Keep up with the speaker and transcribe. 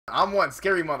I'm one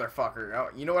scary motherfucker.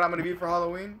 You know what I'm gonna be for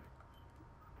Halloween?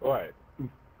 What?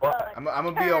 I'm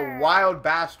gonna be a wild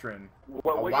Bastrin.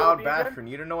 What A wild Bastrin.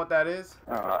 You don't know what that is?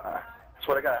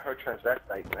 Swear to God, I heard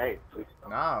transvestite. Hey, please.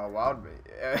 Nah, a wild.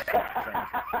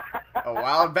 A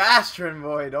wild Bastrin,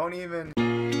 boy. Don't even.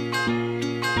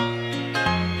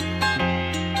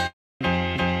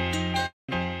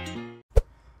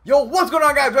 Yo, what's going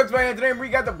on, guys? Welcome back. Today we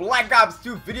got the Black Ops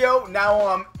 2 video.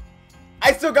 Now,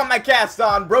 I still got my cast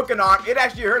on, broken arm. It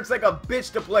actually hurts like a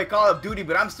bitch to play Call of Duty,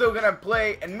 but I'm still gonna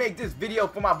play and make this video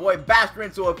for my boy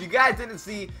Bastrin. So if you guys didn't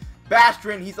see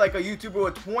Bastrin, he's like a YouTuber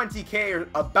with 20k or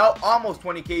about almost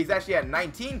 20k. He's actually at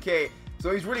 19k,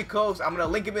 so he's really close. I'm gonna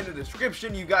link him in the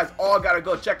description. You guys all gotta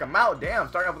go check him out. Damn,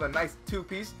 starting off with a nice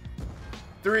 2-piece.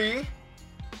 3.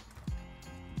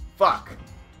 Fuck.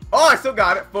 Oh, I still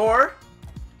got it. 4.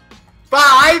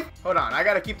 5. Hold on, I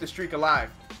gotta keep the streak alive.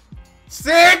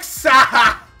 6.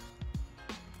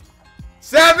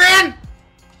 7.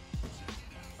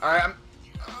 Alright, I'm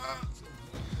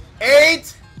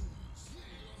 8.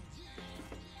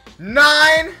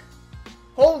 9.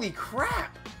 Holy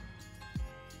crap.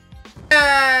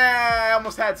 I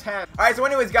almost had 10. Alright, so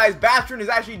anyways, guys, Bastrin is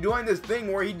actually doing this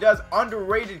thing where he does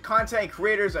underrated content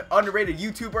creators and underrated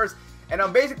YouTubers. And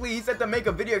basically, he said to make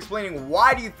a video explaining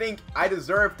why do you think I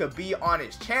deserve to be on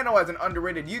his channel as an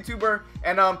underrated YouTuber.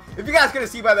 And if you guys couldn't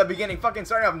see by the beginning, fucking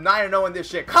starting off 9-0 in this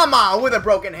shit. Come on, with a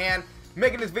broken hand.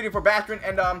 Making this video for Bastrin.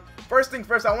 And first things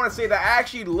first, I want to say that I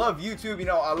actually love YouTube. You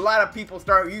know, a lot of people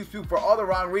start YouTube for all the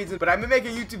wrong reasons, but I've been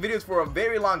making YouTube videos for a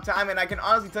very long time, and I can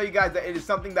honestly tell you guys that it is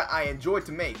something that I enjoy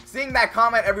to make. Seeing that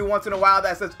comment every once in a while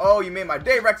that says, oh, you made my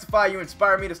day, Rectify, you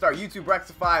inspired me to start YouTube,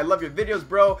 Rectify, I love your videos,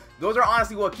 bro. Those are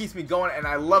honestly what keeps me going, and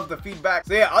I love the feedback.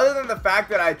 So yeah, other than the fact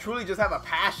that I truly just have a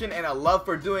passion and a love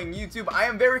for doing YouTube, I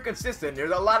am very consistent.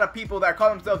 There's a lot of people that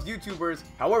call themselves YouTubers,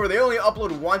 however, they only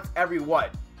upload once every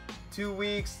what? 2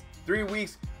 weeks, 3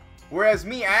 weeks, whereas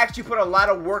me, I actually put a lot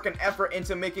of work and effort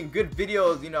into making good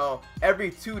videos, you know,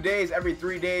 every 2 days, every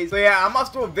 3 days. So yeah, I'm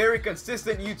also a very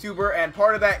consistent YouTuber, and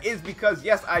part of that is because,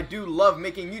 yes, I do love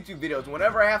making YouTube videos.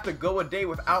 Whenever I have to go a day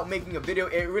without making a video,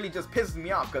 it really just pisses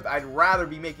me off because I'd rather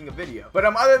be making a video. But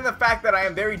other than the fact that I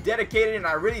am very dedicated and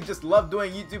I really just love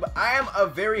doing YouTube, I am a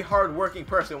very hard-working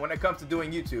person when it comes to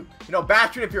doing YouTube. You know,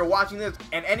 Bastrin, if you're watching this,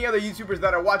 and any other YouTubers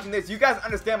that are watching this, you guys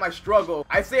understand my struggle.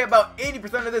 I say about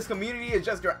 80% of this community is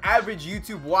just your average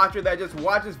YouTube watcher that just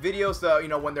watches videos, so, you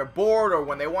know, when they're bored or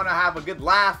when they want to have a good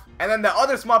laugh. And then the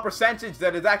other small percentage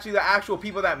that is actually the actual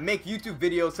people that make YouTube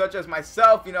videos, such as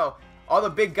myself, you know, all the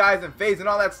big guys and FaZe and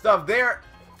all that stuff. They're...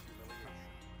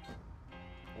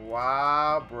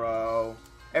 Wow, bro.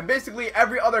 And basically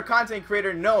every other content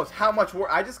creator knows how much work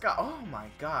I just got. Oh my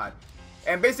god.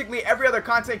 And basically every other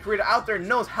content creator out there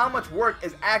knows how much work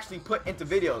is actually put into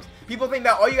videos. People think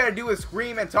that all you gotta do is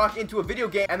scream and talk into a video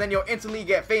game and then you'll instantly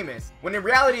get famous. When in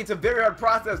reality, it's a very hard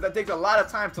process that takes a lot of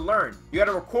time to learn. You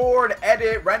gotta record,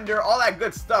 edit, render, all that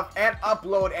good stuff, and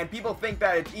upload, and people think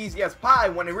that it's easy as pie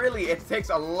when really it takes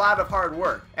a lot of hard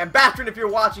work. And Bastrin, if you're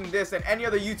watching this, and any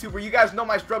other YouTuber, you guys know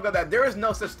my struggle that there is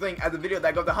no such thing as a video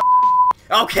that goes to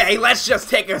Okay, let's just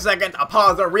take a second to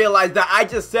pause and realize that I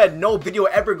just said no video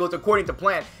ever goes according to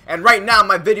plan, and right now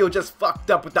my video just fucked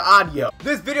up with the audio.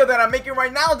 This video that I'm making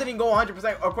right now didn't go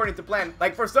 100% according to plan.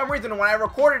 Like, for some reason, when I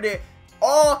recorded it,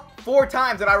 all 4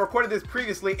 times that I recorded this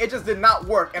previously, it just did not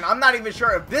work, and I'm not even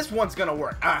sure if this one's gonna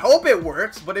work. I hope it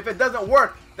works, but if it doesn't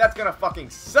work, that's gonna fucking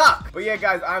suck. But yeah,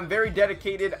 guys, I'm very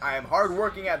dedicated. I am hard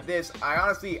working at this.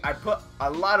 I put a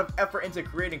lot of effort into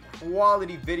creating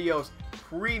quality videos,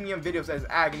 premium videos, as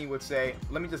Agony would say.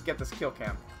 Let me just get this kill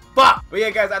cam. Fuck! But yeah,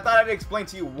 guys, I thought I'd explain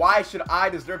to you why should I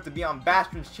deserve to be on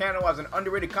Bastrin's channel as an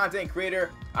underrated content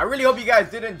creator. I really hope you guys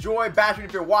did enjoy. Bastrin,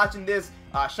 if you're watching this,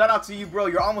 shout out to you, bro.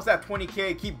 You're almost at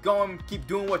 20k. Keep going. Keep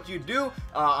doing what you do.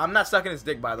 I'm not sucking his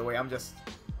dick, by the way. I'm just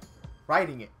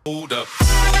writing it. Hold up.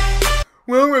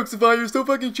 Well, Rectify, you're so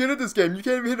fucking shit at this game. You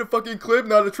can't even hit a fucking clip,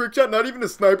 not a trick shot, not even a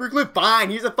sniper clip. Fine,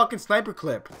 here's a fucking sniper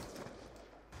clip.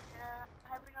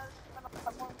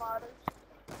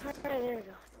 There you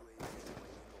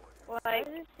go. Like,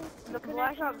 the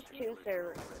Black Ops 2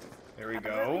 server. There we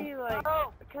go. Like,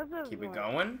 keep it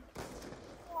going.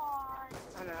 I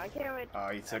don't know, I can't wait. Oh,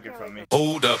 you took it from me.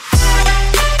 Hold up.